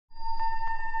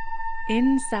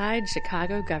Inside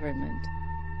Chicago government.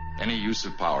 Any use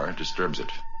of power disturbs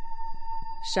it.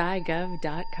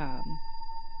 ChiGov.com.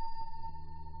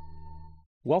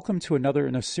 Welcome to another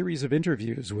in a series of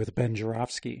interviews with Ben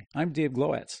Joravsky. I'm Dave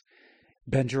Glowacz.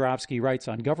 Ben Joravsky writes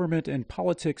on government and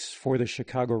politics for the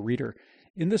Chicago Reader.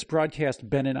 In this broadcast,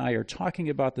 Ben and I are talking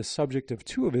about the subject of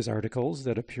two of his articles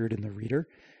that appeared in the Reader.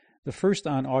 The first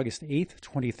on August 8th,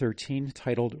 2013,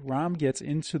 titled Rahm Gets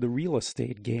Into the Real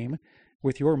Estate Game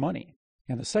with Your Money.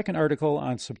 And the second article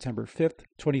on September 5th,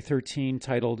 2013,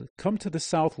 titled Come to the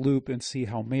South Loop and See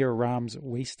How Mayor Rahm's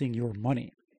Wasting Your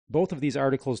Money. Both of these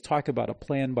articles talk about a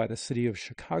plan by the city of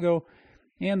Chicago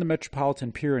and the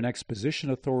Metropolitan Pier and Exposition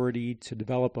Authority to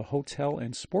develop a hotel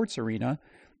and sports arena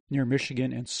near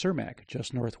Michigan and Cermak,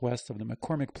 just northwest of the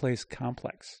McCormick Place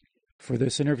complex. For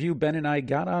this interview, Ben and I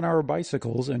got on our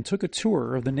bicycles and took a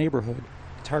tour of the neighborhood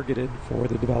targeted for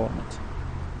the development.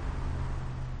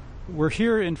 We're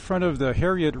here in front of the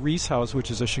Harriet Reese House,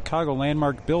 which is a Chicago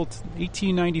landmark built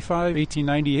 1895,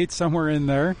 1898, somewhere in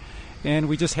there. And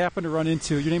we just happened to run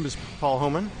into, your name is? Paul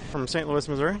Homan from St. Louis,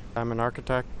 Missouri. I'm an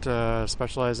architect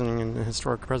specializing in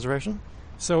historic preservation.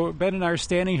 So Ben and I are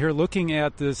standing here looking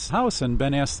at this house, and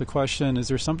Ben asked the question, is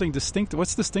there something distinctive?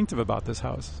 What's distinctive about this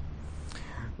house?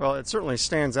 Well, it certainly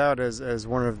stands out as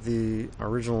one of the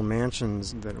original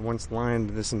mansions that once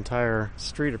lined this entire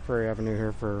street of Prairie Avenue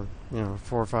here for, 4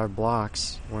 or 5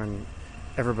 blocks when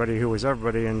everybody who was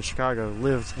everybody in Chicago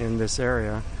lived in this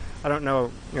area. I don't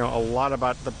know, a lot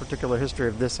about the particular history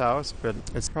of this house, but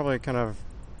it's probably kind of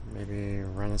maybe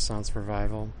Renaissance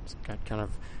revival. It's got kind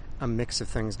of a mix of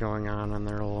things going on, and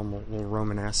they're a little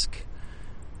Romanesque.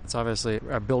 It's obviously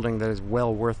a building that is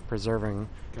well worth preserving.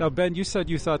 Now, Ben, you said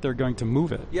you thought they're going to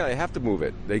move it. Yeah, they have to move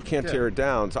it. They can't tear it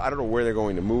down, so I don't know where they're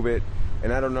going to move it,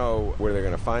 and I don't know where they're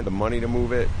going to find the money to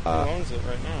move it. Who owns it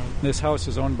right now? This house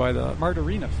is owned by the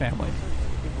Martorina family.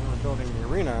 People who are building the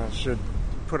arena should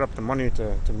put up the money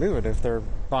to move it if they're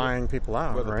buying people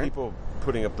out, well, the right? people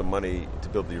putting up the money to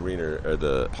build the arena are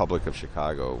the public of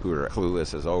Chicago, who are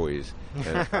clueless as always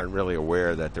and aren't really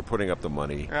aware that they're putting up the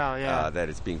money, that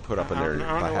it's being put up on their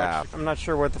behalf. I'm not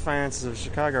sure what the finances of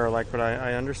Chicago are like, but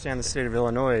I understand the state of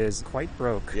Illinois is quite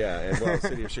broke. Yeah, and the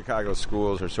city of Chicago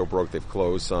schools are so broke they've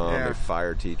closed some, they've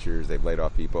fired teachers, they've laid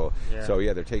off people. Yeah. So,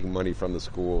 they're taking money from the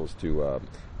schools to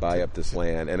buy up this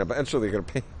land, and eventually they're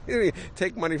going to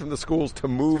take money from the schools to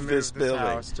move this building.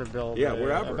 House to build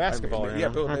wherever. A basketball arena.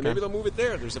 Maybe they'll move it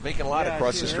there. There's a vacant lot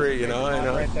across the street,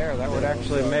 Right there. That would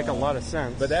actually make a lot of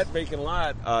sense. But that vacant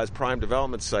lot is prime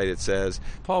development site, it says.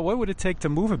 Paul, what would it take to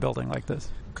move a building like this?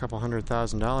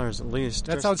 $200,000 at least.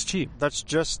 That sounds cheap. That's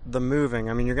just the moving.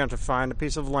 I mean, you're going to find a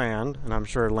piece of land, and I'm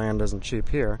sure land isn't cheap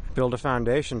here, build a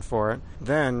foundation for it,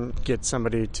 then get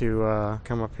somebody to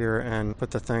come up here and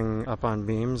put the thing up on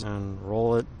beams and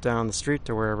roll it down the street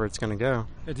to wherever it's going to go.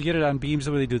 To get it on beams,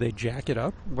 what do they jack it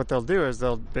up? What they'll do is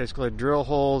they'll basically drill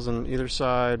holes on either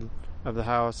side of the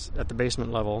house at the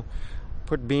basement level,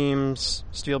 put beams,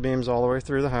 steel beams all the way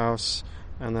through the house,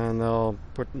 and then they'll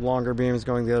put longer beams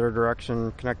going the other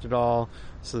direction, connect it all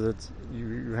so that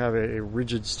you have a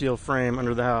rigid steel frame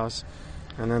under the house.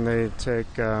 And then they take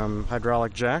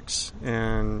hydraulic jacks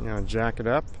and jack it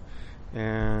up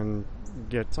and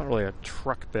get, it's not really a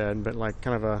truck bed, but like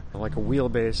kind of a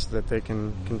wheelbase that they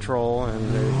can control,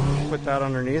 and they put that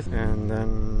underneath, and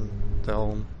then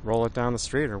they'll roll it down the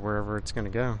street or wherever it's going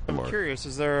to go. I'm curious,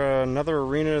 is there another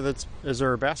arena is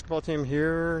there a basketball team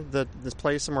here that's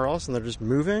played somewhere else and they're just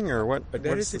moving, or what?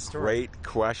 That is a great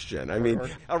question. I mean,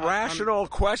 a rational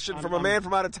question from a man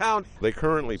from out of town. They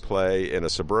currently play in a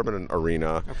suburban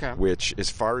arena, which is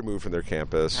far removed from their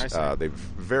campus. It's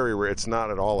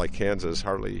not at all like Kansas.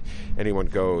 Hardly anyone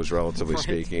goes, relatively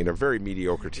speaking. A very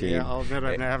mediocre team. Yeah, I'll admit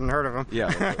I haven't heard of them. Yeah,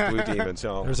 the Blue Demons.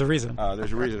 So there's a reason.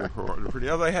 There's a reason.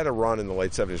 They had a run in the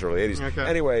late 70s, early 80s. Okay.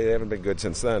 Anyway, they haven't been good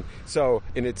since then. So,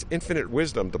 in its infinite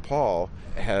wisdom, DePaul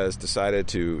has decided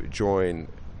to join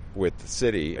with the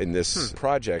city in this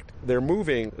project. They're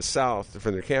moving south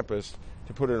from their campus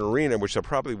to put an arena, which they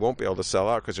probably won't be able to sell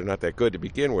out because they're not that good to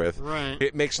begin with. Right.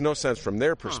 It makes no sense from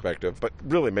their perspective, but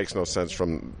really makes no sense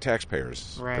from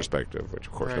taxpayers' perspective, which,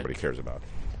 of course, nobody cares about.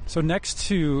 So next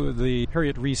to the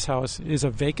Harriet Reese house is a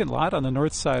vacant lot on the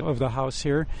north side of the house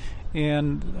here.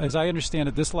 And as I understand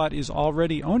it, this lot is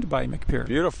already owned by McPier.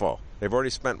 Beautiful. They've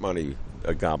already spent money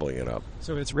gobbling it up.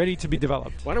 So it's ready to be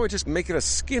developed. Why don't we just make it a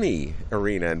skinny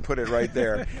arena and put it right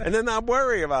there and then not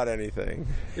worry about anything?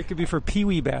 It could be for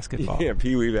Pee-wee basketball. Yeah,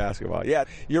 Pee-wee basketball. Yeah,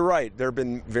 you're right. There have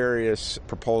been various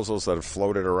proposals that have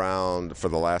floated around for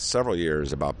the last several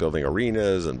years about building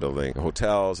arenas and building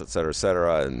hotels, et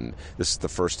cetera, and this is the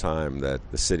first time that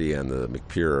the city and the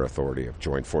McPier Authority have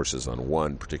joined forces on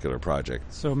one particular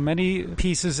project. So many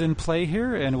pieces in play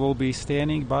here, and we'll be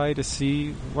standing by to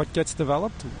see what gets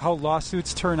developed, how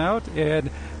lawsuits turn out, and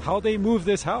how they move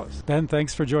this house. Ben,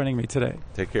 thanks for joining me today.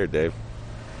 Take care, Dave.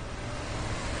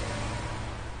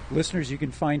 Listeners, you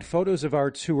can find photos of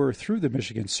our tour through the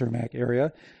Michigan Cermak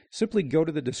area. Simply go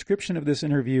to the description of this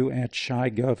interview at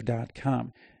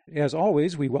chigov.com. As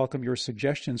always, we welcome your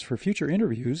suggestions for future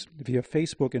interviews via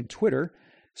Facebook and Twitter.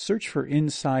 Search for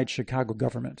Inside Chicago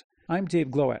Government. I'm Dave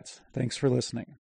Glowacz. Thanks for listening.